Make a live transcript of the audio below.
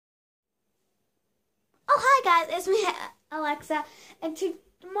guys, it's me, Alexa, and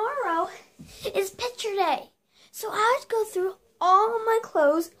tomorrow is picture day. So I would go through all my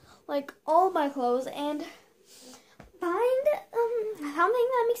clothes, like all my clothes, and find something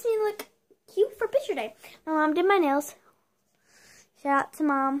that makes me look cute for picture day. My mom did my nails. Shout out to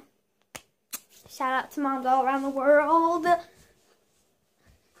mom. Shout out to moms all around the world.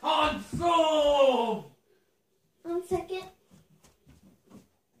 Console! 1 second.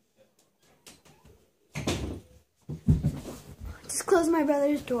 Just close my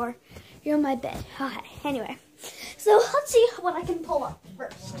brother's door. You're on my bed. Okay, anyway. So let's see what I can pull up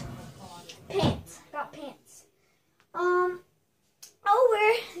first. Pants. Got pants. I'll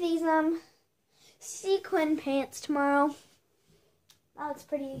wear these sequin pants tomorrow. That looks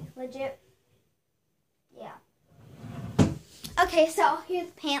pretty legit. Yeah. Okay, so here's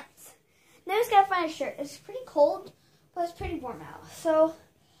the pants. Now I just gotta find a shirt. It's pretty cold, but it's pretty warm out. So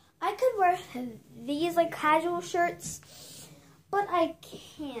I could wear these like casual shirts, but I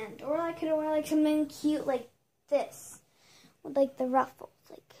can't. Or I could wear like something cute like this with like the ruffles,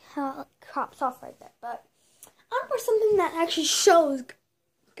 like how it crops off right there. But I want to wear something that actually shows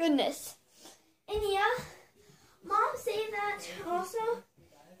goodness. And yeah, mom say that also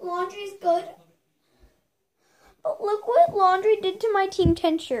laundry's good. But look what laundry did to my Team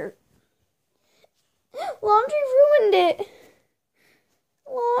 10 shirt. Laundry ruined it.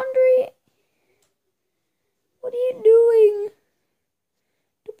 Laundry. What are you doing?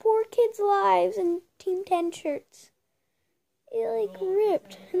 The poor kids' lives and Team 10 shirts. It like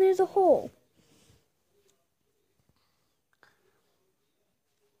ripped and there's a hole.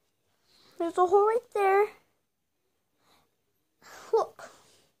 There's a hole right there. Look.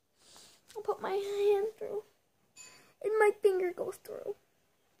 I'll put my hand through. And my finger goes through.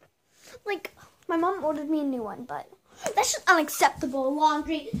 Like, my mom ordered me a new one, but that's just unacceptable.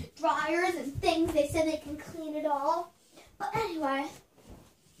 Laundry dryers and things, they said they can clean it all. But anyway,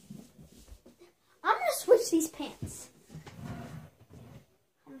 I'm going to switch these pants.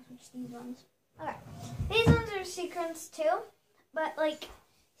 I'm going to switch these ones. Okay, these ones are sequins too, but like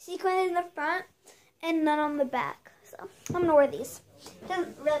sequins in the front and none on the back. So I'm going to wear these.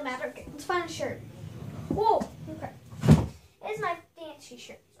 Doesn't really matter. Okay, let's find a shirt. Whoa, okay. This is my fancy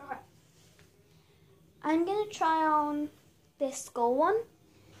shirt. Okay. I'm going to try on this skull one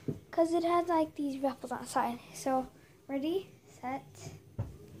because it has like these ruffles on the side. So, ready, set.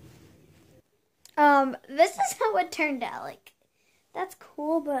 This is how it turned out. Like, that's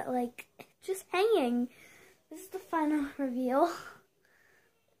cool, but like, just hanging. This is the final reveal.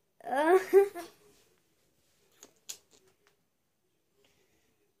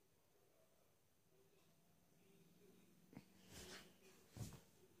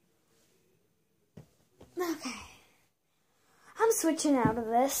 Okay, I'm switching out of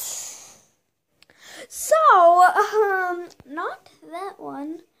this. So, not that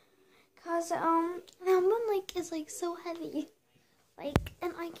one, cause that one like is like so heavy, like,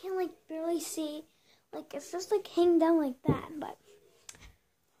 and I can like barely see, like it's just like hanging down like that. But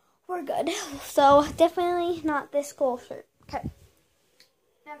we're good. So definitely not this skull shirt. Okay,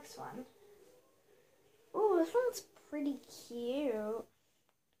 next one. Ooh, this one's pretty cute.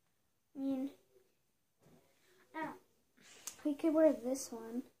 I mean. Now, we could wear this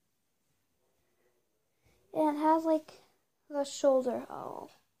one. And it has like the shoulder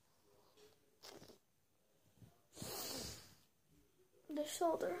hole. The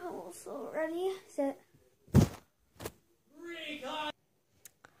shoulder hole. So ready? Set.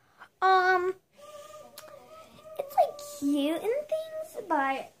 It's like cute and things,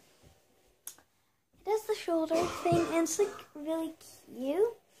 but it has the shoulder thing and it's like really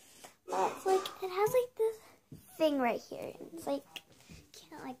cute. But it's like it has like this thing right here. It's like,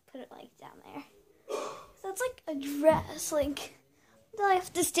 can't like put it like down there. So it's like a dress. Like, I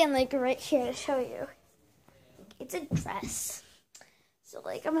have to stand like right here to show you. It's a dress. So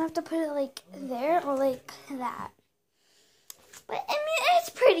like, I'm gonna have to put it like there or like that. But I mean, it's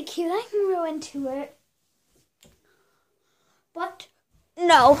pretty cute. I can grow into it. But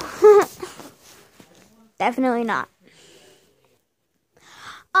no, definitely not.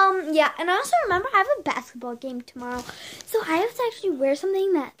 Yeah, and I also remember I have a basketball game tomorrow. So I have to actually wear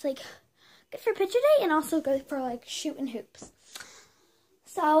something that's like good for picture day and also good for like shooting hoops.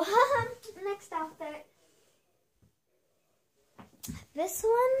 So, next outfit. This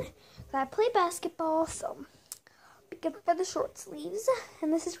one, I play basketball, so be good for the short sleeves.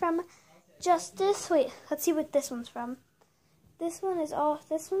 And this is from Justice. Wait, let's see what this one's from. This one is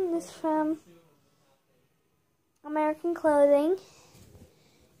from American Clothing.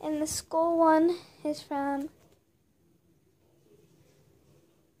 And the skull one is from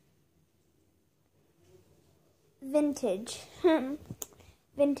vintage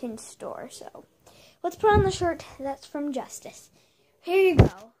vintage store. So let's put on the shirt that's from Justice. Here you go.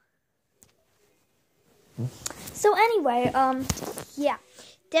 So anyway, yeah,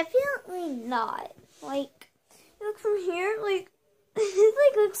 definitely not. Like, look from here, like,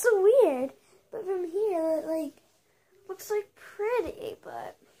 it like looks so weird. But from here, it like looks like pretty.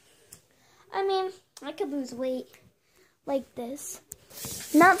 But I mean, I could lose weight like this.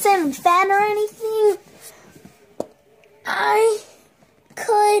 Not saying I'm fat or anything. I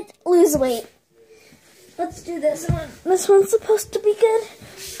could lose weight. Let's do this one. This one's supposed to be good.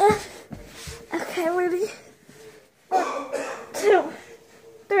 Okay, ready? 1, 2,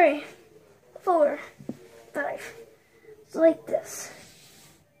 3, 4, 5. It's like this.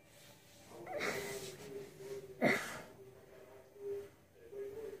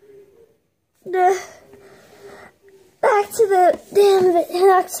 Back to the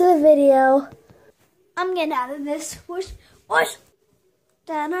video. I'm getting out of this. Whoosh, whoosh.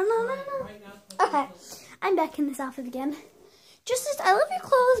 Okay, I'm back in this outfit again. Justice, I love your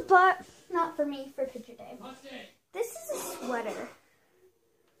clothes, but not for me for picture day. This is a sweater.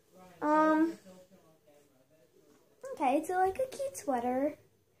 Okay, so like a cute sweater.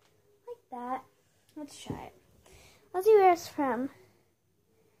 Like that. Let's try it. Let's see where it's from.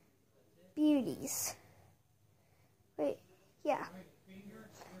 Beauties. Wait, yeah.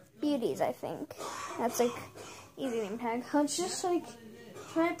 Beauties, I think. That's like easy name tag. Let's just like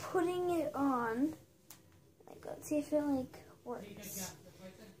try putting it on. Like, let's see if it like works.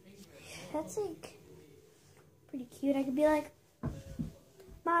 That's like pretty cute. I could be like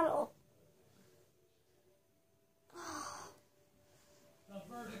model.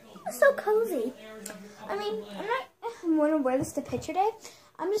 It's so cozy. I mean, I'm not going to wear this to picture day.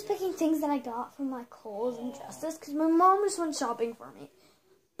 I'm just picking things that I got from my Kohl's and Justice because my mom just went shopping for me.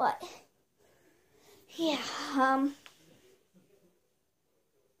 But yeah, I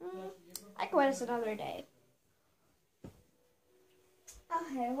can wear this another day.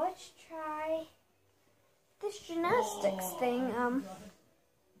 Okay, let's try this gymnastics thing.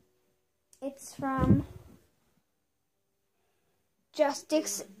 It's from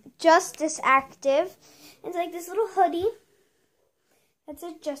Justice Active. It's like this little hoodie that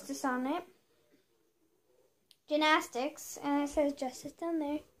says Justice on it. Gymnastics, and it says Justice down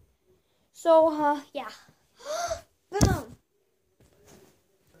there. So, yeah. Boom!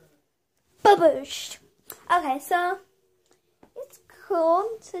 Baboosh! Okay, so it's cool.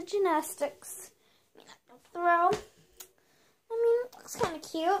 It's a gymnastics. Throw. I mean, it looks kind of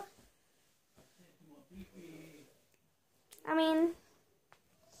cute. I mean,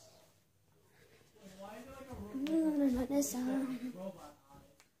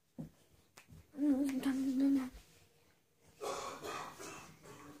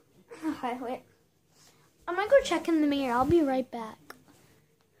 okay, wait. I'm gonna go check in the mirror. I'll be right back.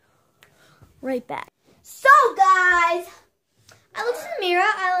 Right back. So, guys, I looked in the mirror.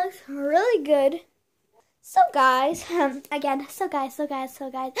 I look really good. So, guys, again, so guys, and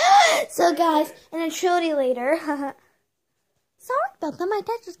then Trinity later. Sorry about that. My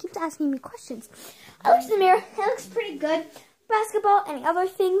dad just keeps asking me questions. I looked in the mirror. It looks pretty good. Basketball, any other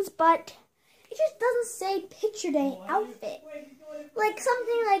things, but it just doesn't say picture day outfit. Like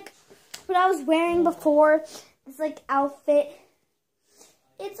something like what I was wearing before. It's like outfit.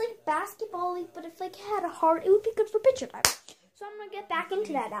 It's like basketball, but if like it had a heart, it would be good for picture time. So I'm gonna get back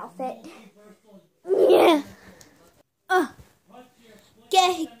into that outfit. Yeah.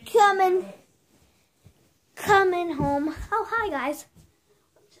 Get coming home. Oh, hi guys.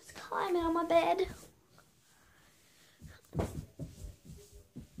 Just climbing on my bed.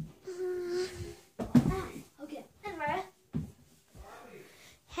 Okay.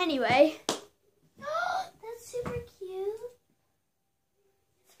 Anyway. That's super cute.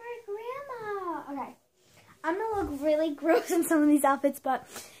 It's for Grandma. Okay. I'm gonna look really gross in some of these outfits, but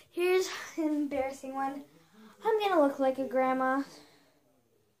here's an embarrassing one. I'm gonna look like a grandma.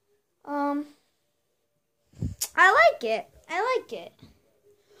 I like it. I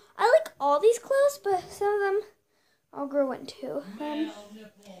like all these clothes, but some of them I'll grow into. Those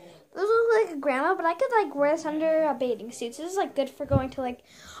look like a grandma, but I could like wear this under a bathing suit. So this is like good for going to like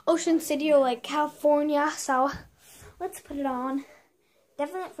Ocean City or like California. So let's put it on.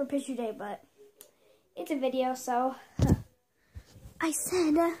 Definitely for picture day, but it's a video, so I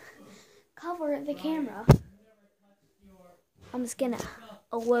said cover the camera. I'm just gonna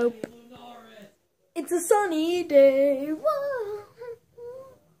elope. It's a sunny day. Whoa.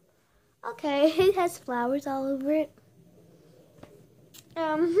 Okay, it has flowers all over it.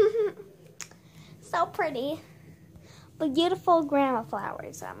 So pretty. But beautiful grandma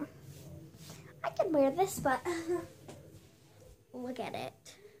flowers. I can wear this, but look at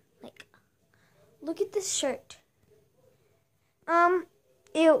it. Like, look at this shirt.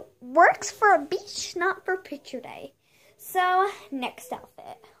 It works for a beach, not for picture day. So, next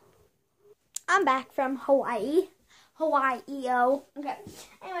outfit. I'm back from Hawaii. Hawaii-o. Okay.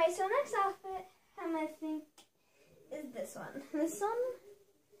 Anyway, so next outfit, I think, is this one. This one,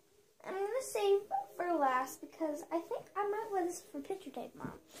 I'm going to save for last because I think I might wear this for picture day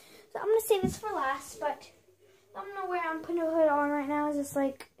tomorrow. So I'm going to save this for last, but I don't know where I'm putting it on right now. Is this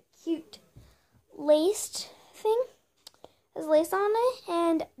like a cute laced thing? There's lace on it,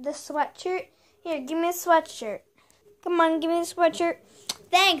 and the sweatshirt. Here, give me a sweatshirt. Come on, give me the sweatshirt.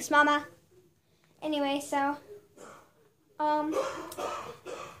 Thanks, Mama. Anyway, so,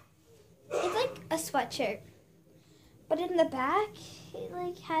 it's like a sweatshirt, but in the back, it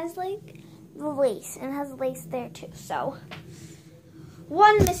like has like the lace, and it has lace there too. So,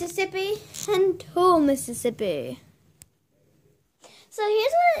 1 Mississippi and 2 Mississippi. So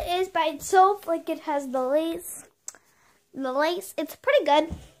here's what it is by itself. Like it has the lace. The lace, it's pretty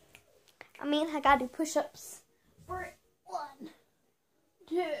good. I mean, I gotta do push-ups for 1,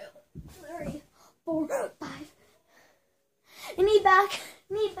 2, 3, 4, 5. Knee back,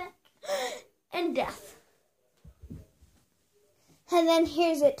 and death. And then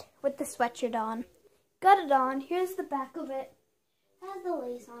here's it with the sweatshirt on. Got it on. Here's the back of it. It has the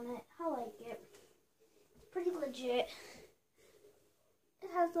lace on it. I like it. It's pretty legit. It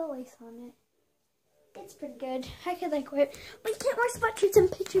has the lace on it. It's pretty good. I could like wear it. But you can't wear sweatshirts and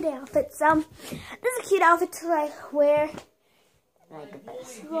picture day outfits. This is a cute outfit to like wear like a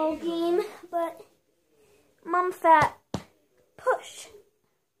basketball game. But Mom fat. Push.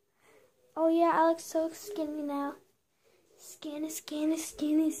 Oh yeah, I look so skinny now. Skinny, skinny,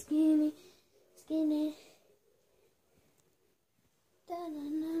 skinny, skinny, skinny.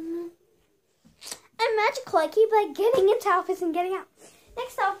 Da-na-na-na. I'm magical. I keep like getting into outfits and getting out.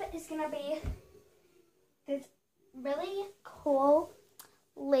 Next outfit is gonna be this really cool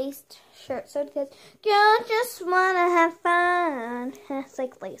laced shirt. So it goes, girl, just wanna have fun. And it's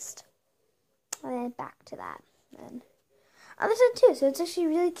like laced. And then back to that. And other side too. So it's actually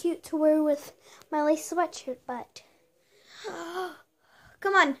really cute to wear with my lace sweatshirt. But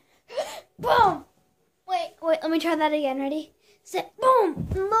come on, boom. Wait, let me try that again. Ready, set, boom.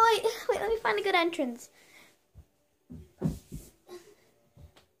 Wait, let me find a good entrance.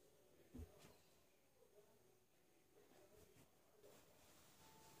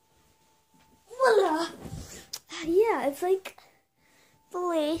 Voila. Yeah, it's like the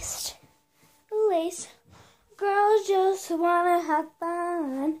lace. Girls just wanna have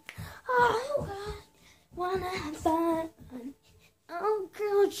fun. Oh, God, wanna have fun. Oh,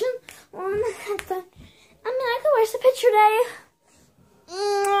 girls just wanna have fun. I mean, I could wear some picture day.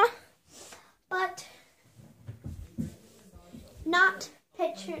 But not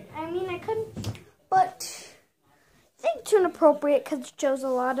picture. I mean, I could, but I think too inappropriate because it shows a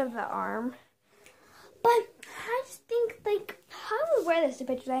lot of the arm. But I just think, like, I would wear this to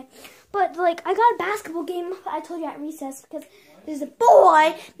picture day. But, like, I got a basketball game, I told you at recess, because there's a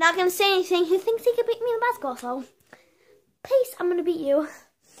boy, not going to say anything, who thinks he could beat me in basketball. So, peace, I'm going to beat you.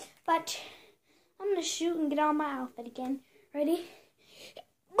 But I'm going to shoot and get on my outfit again. Ready?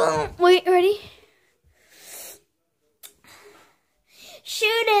 Boom. Wait, ready?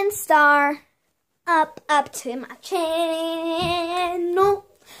 Shooting star. Up to my channel.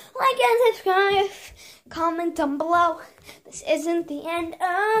 Like and subscribe. Comment down below. This isn't the end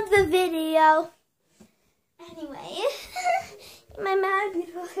of the video. Anyway, my mad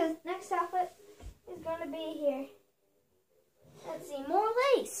beautiful because next outfit is going to be here. Let's see, more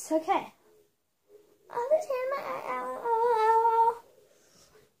lace. Okay. Oh, this hand,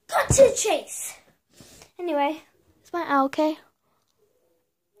 cut to the chase. Anyway, it's my owl, okay?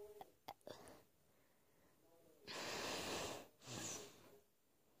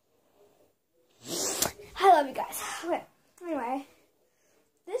 I love you guys. Okay. Anyway,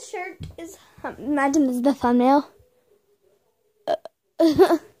 this shirt is, imagine this is the thumbnail.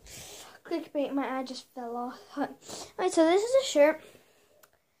 Clickbait, my eye just fell off. Alright, so this is a shirt.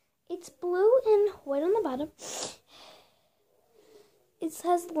 It's blue and white on the bottom. It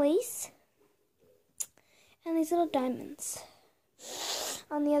has lace and these little diamonds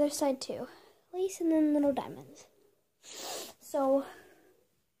on the other side too. Lace and then little diamonds. So,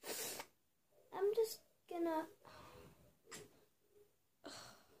 I'm just gonna,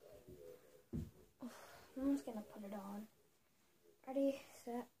 I'm just gonna put it on. Ready,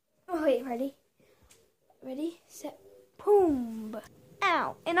 set, oh wait, ready, set, boom.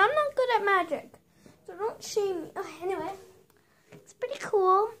 Ow, and I'm not good at magic, so don't shame me. Okay, anyway, it's pretty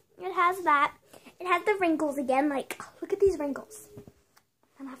cool. It has that. It has the wrinkles again. Like, look at these wrinkles. I'm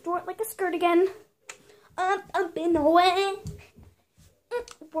gonna have to wear it like a skirt again. Up and away.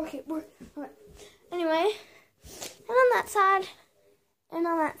 Work it. Okay. Anyway, and on that side, and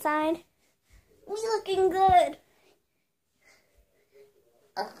on that side, we looking good.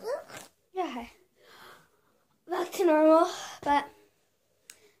 Yeah, back to normal, but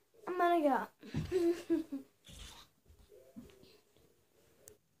I'm gonna go.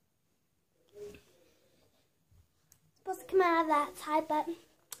 Supposed to come out of that side, but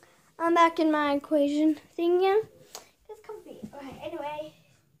I'm back in my equation thing again. It's comfy. Okay, anyway.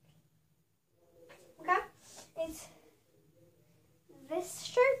 Okay, it's this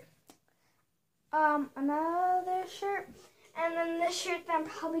shirt, another shirt, and then this shirt that I'm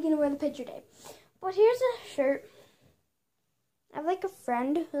probably gonna wear the picture day. But here's a shirt. I have like a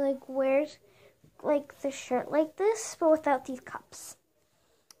friend who like wears like the shirt like this, but without these cups.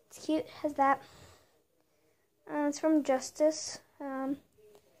 It's cute. Has that. It's from Justice.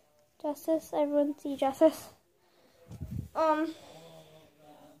 Justice. Everyone see Justice.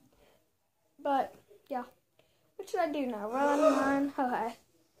 But yeah. What should I do now? Run. Okay.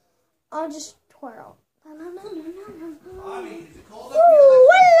 I'll just twirl.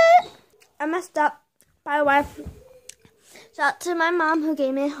 I messed up. By the way, shout out to my mom who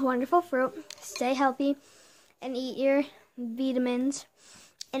gave me wonderful fruit. Stay healthy and eat your vitamins.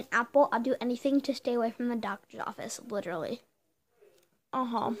 An apple. I'll do anything to stay away from the doctor's office, literally.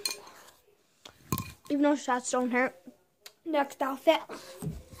 Even though shots don't hurt. Next outfit.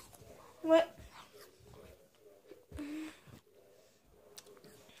 What?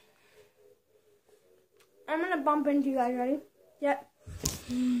 I'm gonna bump into you guys. Ready? Yep.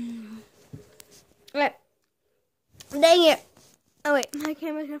 Right. Dang it. Oh wait, my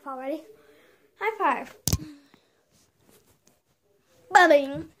camera's gonna fall. Ready? High five.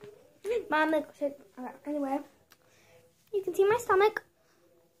 Bubbing. Mom, okay, anyway. You can see my stomach.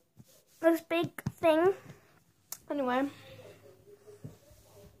 This big thing. Anyway.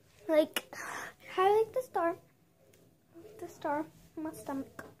 Like, I like the star. The star on my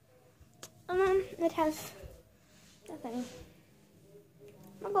stomach. And then it has the thing.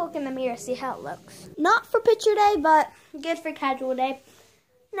 I'm gonna look in the mirror, see how it looks. Not for picture day, but good for casual day.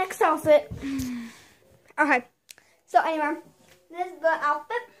 Next outfit. Okay. So anyway, this is the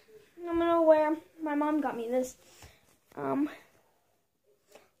outfit I'm gonna wear. My mom got me this.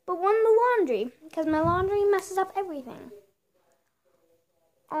 But one the laundry, because my laundry messes up everything.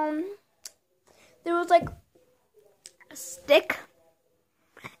 There was like a stick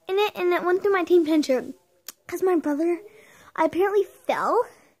in it, and it went through my team tent shirt. Because my brother, I apparently fell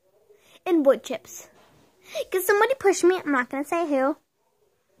in wood chips. Because somebody pushed me. I'm not going to say who.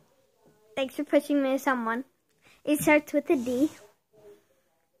 Thanks for pushing me to someone. It starts with a D.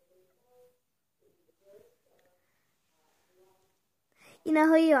 You know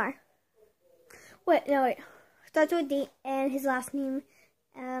who you are. Wait. Starts with D, and his last name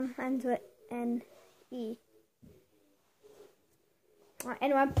ends with N-E.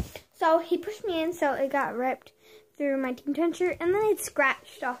 Anyway, so he pushed me in, so it got ripped through my team tent shirt, and then it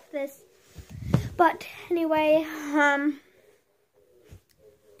scratched off this. But anyway,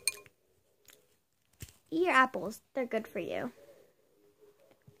 eat your apples. They're good for you.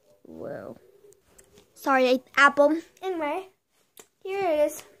 Whoa. Sorry, I ate the apple. Anyway, here it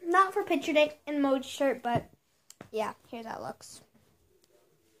is. Not for picture day and emoji shirt, but yeah, here that looks.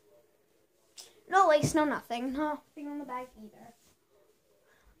 No lace, no nothing. Nothing on the back either.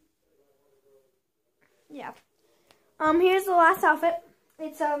 Yeah. Here's the last outfit.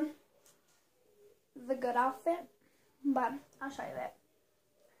 It's the good outfit, but I'll show you that.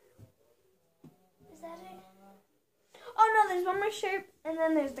 Is that it? Oh no, there's one more shirt, and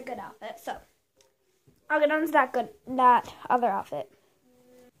then there's the good outfit. So I'll get on to that other outfit.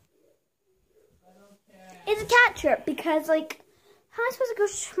 It's a cat shirt because, like, how am I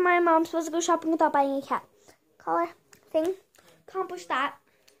supposed to go? My mom's supposed to go shopping without buying a cat collar thing. Accomplish that.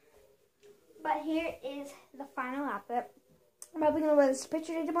 But here is the final outfit. I'm probably gonna wear this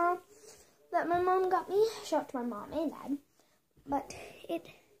picture day tomorrow that my mom got me. Shout out to my mom and dad. But it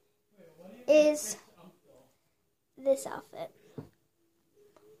is this outfit.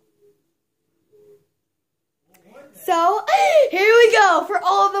 So here we go for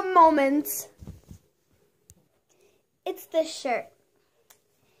all the moments. It's this shirt.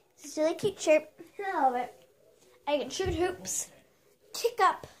 It's a really cute shirt. I love it. I can shoot hoops, kick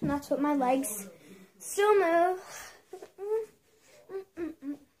up, and that's what my legs still move.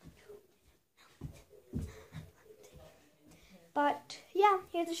 But yeah,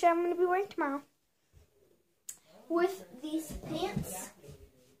 here's the shirt I'm going to be wearing tomorrow. With these pants.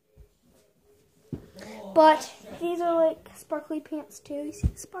 But these are like sparkly pants too. You see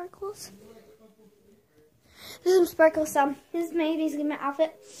the sparkles? There's some sparkles. This is my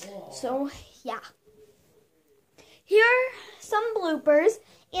outfit. So yeah. Here are some bloopers.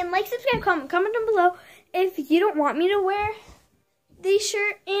 And like, subscribe, comment down below if you don't want me to wear this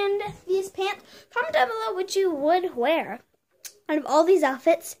shirt and these pants. Comment down below what you would wear out of all these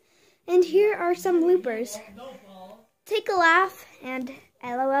outfits. And here are some bloopers. Take a laugh and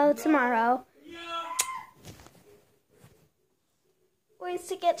LOL tomorrow. Ways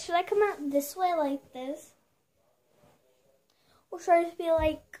to get, should I come out this way like this? Or should I just be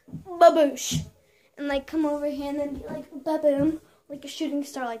like baboosh? And like come over here and then be like baboom, like a shooting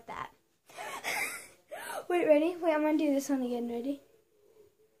star like that. Wait, ready? Wait, I'm gonna do this one again. Ready?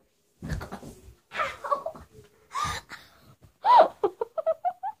 Ow.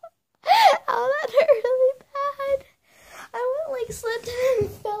 Oh, that hurt really bad. I went like slipped and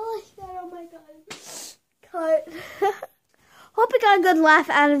fell like that. Oh my god. Cut. Hope I got a good laugh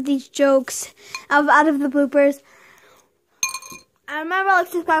out of these jokes, out of the bloopers. And remember, like,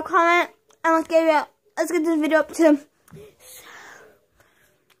 subscribe, comment, and let's get this video up to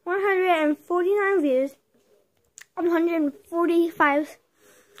 149 views,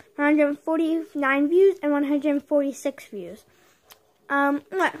 149 views, and 146 views.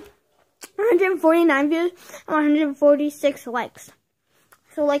 149 views and 146 likes.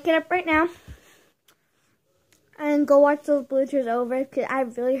 So like it up right now. And go watch those bloopers over because I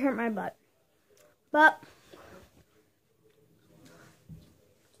really hurt my butt. But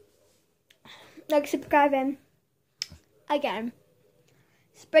like, subscribe, and again,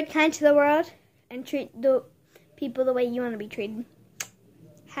 spread kindness to the world and treat the people the way you want to be treated.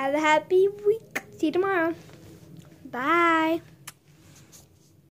 Have a happy week. See you tomorrow. Bye.